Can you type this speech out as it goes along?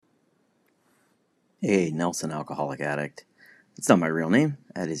Hey, Nelson, alcoholic addict. It's not my real name.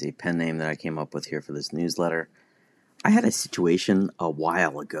 That is a pen name that I came up with here for this newsletter. I had a situation a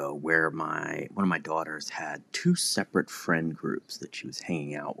while ago where one of my daughters had two separate friend groups that she was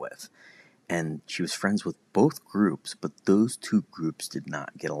hanging out with. And she was friends with both groups, but those two groups did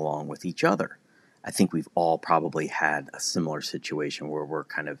not get along with each other. I think we've all probably had a similar situation where we're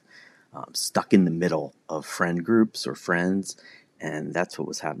kind of stuck in the middle of friend groups or friends, and that's what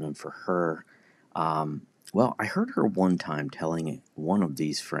was happening for her. Well, I heard her one time telling one of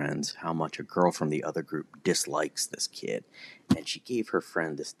these friends how much a girl from the other group dislikes this kid, and she gave her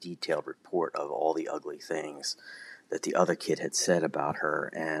friend this detailed report of all the ugly things that the other kid had said about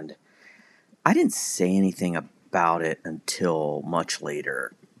her, and I didn't say anything about it until much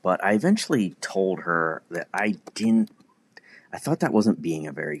later, but I eventually told her that I thought that wasn't being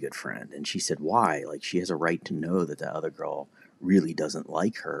a very good friend. And she said, why? Like, she has a right to know that the other girl really doesn't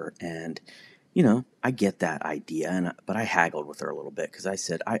like her. And, I get that idea. But I haggled with her a little bit because I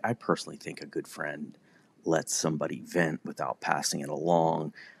said, I personally think a good friend lets somebody vent without passing it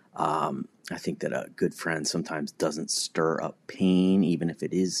along. I think that a good friend sometimes doesn't stir up pain, even if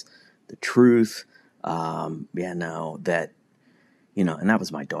it is the truth. And that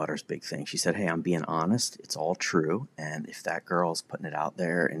was my daughter's big thing. She said, hey, I'm being honest. It's all true. And if that girl's putting it out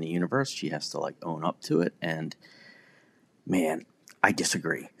there in the universe, she has to own up to it. And man, I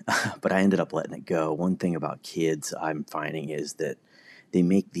disagree. But I ended up letting it go. One thing about kids I'm finding is that they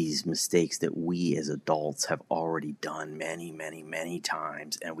make these mistakes that we as adults have already done many, many, many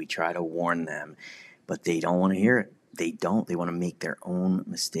times. And we try to warn them, but they don't want to hear it. They don't. They want to make their own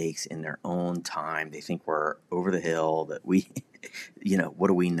mistakes in their own time. They think we're over the hill, that we, what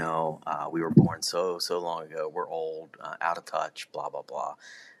do we know? We were born so long ago. We're old, out of touch, blah, blah, blah.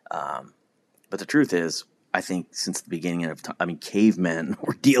 But the truth is, I think since the beginning of time, cavemen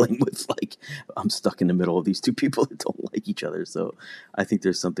were dealing with, I'm stuck in the middle of these two people that don't like each other. So I think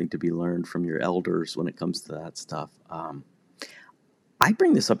there's something to be learned from your elders when it comes to that stuff. I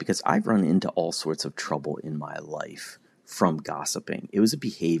bring this up because I've run into all sorts of trouble in my life from gossiping. It was a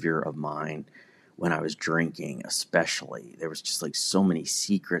behavior of mine when I was drinking, especially. There was just so many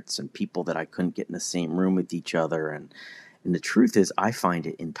secrets and people that I couldn't get in the same room with each other. And the truth is, I find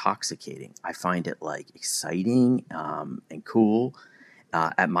it intoxicating. I find it exciting and cool.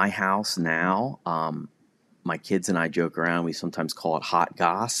 At my house now, my kids and I joke around. We sometimes call it hot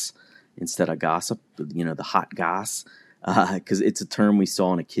goss instead of gossip, the hot goss. Because it's a term we saw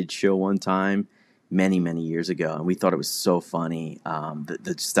on a kids show one time many, many years ago, and we thought it was so funny.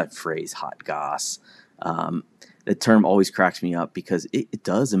 Just that phrase, hot goss. The term always cracks me up because it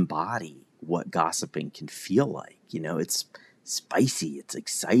does embody what gossiping can feel like. It's spicy, it's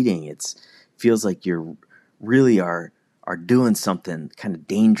exciting, it feels like you really are doing something kind of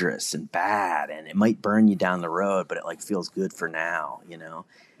dangerous and bad, and it might burn you down the road, but it feels good for now.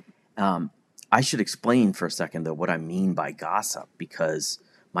 I should explain for a second, though, what I mean by gossip, because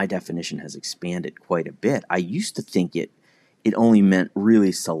my definition has expanded quite a bit. I used to think it only meant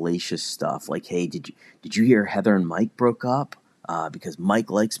really salacious stuff, like, hey, did you hear Heather and Mike broke up because Mike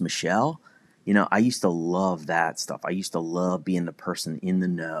likes Michelle? I used to love that stuff. I used to love being the person in the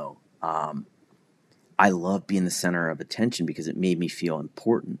know. I love being the center of attention because it made me feel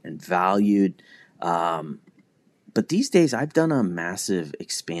important and valued. But these days, I've done a massive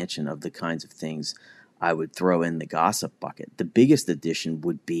expansion of the kinds of things I would throw in the gossip bucket. The biggest addition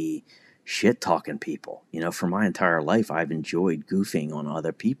would be shit-talking people. For my entire life, I've enjoyed goofing on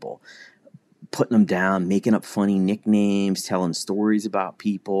other people, putting them down, making up funny nicknames, telling stories about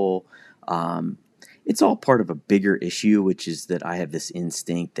people. It's all part of a bigger issue, which is that I have this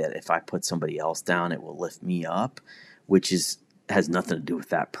instinct that if I put somebody else down, it will lift me up, which has nothing to do with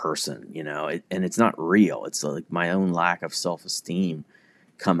that person, and it's not real. It's my own lack of self-esteem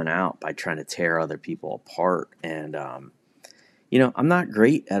coming out by trying to tear other people apart. And, I'm not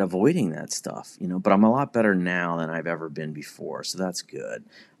great at avoiding that stuff, but I'm a lot better now than I've ever been before. So that's good.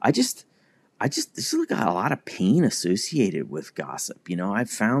 There's a lot of pain associated with gossip. I've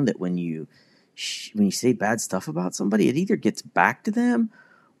found that when you say bad stuff about somebody, it either gets back to them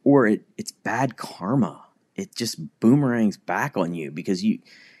or it's bad karma. It just boomerangs back on you because you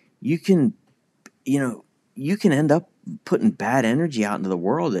can end up putting bad energy out into the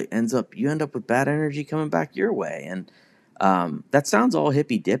world. You end up with bad energy coming back your way. And that sounds all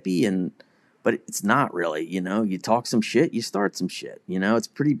hippy dippy, but it's not really. You talk some shit, you start some shit. It's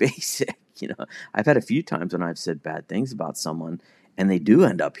pretty basic. I've had a few times when I've said bad things about someone, and they do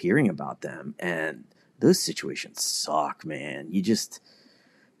end up hearing about them, and those situations suck, man.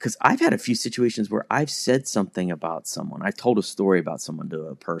 Because I've had a few situations where I've said something about someone. I told a story about someone to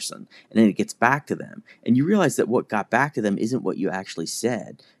a person, and then it gets back to them. And you realize that what got back to them isn't what you actually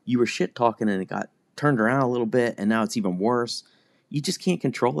said. You were shit talking, and it got turned around a little bit, and now it's even worse. You just can't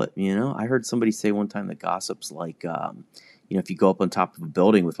control it, you know? I heard somebody say one time that gossip's like, if you go up on top of a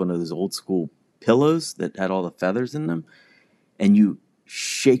building with one of those old school pillows that had all the feathers in them, and you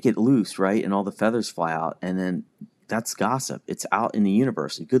shake it loose, right? And all the feathers fly out, and then that's gossip. It's out in the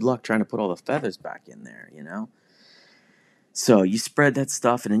universe. And good luck trying to put all the feathers back in there, you know? So you spread that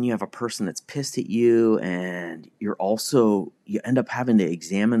stuff, and then you have a person that's pissed at you, and you end up having to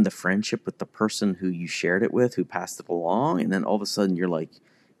examine the friendship with the person who you shared it with, who passed it along, and then all of a sudden you're like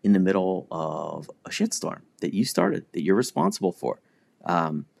in the middle of a shitstorm that you started, that you're responsible for.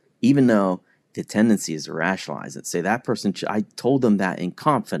 Even though the tendency is to rationalize it. Say that person, I told them that in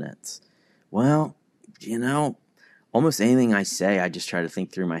confidence. Well, almost anything I say, I just try to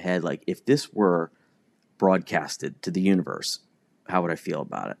think through my head, like, if this were broadcasted to the universe, how would I feel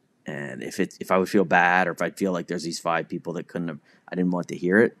about it? And if I would feel bad, or if I'd feel like there's these 5 people that I didn't want to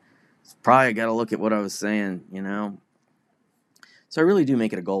hear it, probably got to look at what I was saying, So I really do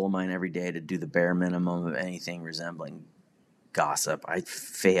make it a goal of mine every day to do the bare minimum of anything resembling gossip. I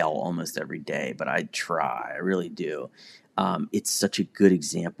fail almost every day, but I try. I really do. It's such a good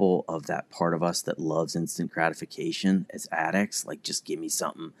example of that part of us that loves instant gratification as addicts. Like, just give me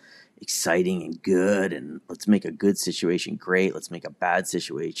something exciting and good, and let's make a good situation great. Let's make a bad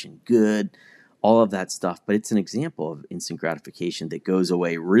situation good. All of that stuff. But it's an example of instant gratification that goes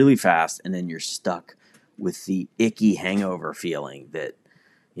away really fast, and then you're stuck with the icky hangover feeling that,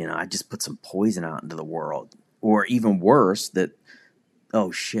 I just put some poison out into the world. Or even worse, that,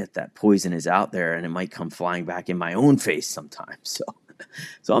 oh shit, that poison is out there and it might come flying back in my own face sometimes.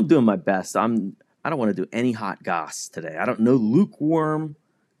 So I'm doing my best. I don't want to do any hot goss today. I don't know lukewarm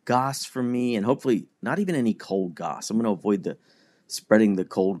goss from me, and hopefully not even any cold goss. I'm going to avoid spreading the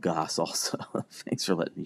cold goss also. Thanks for letting me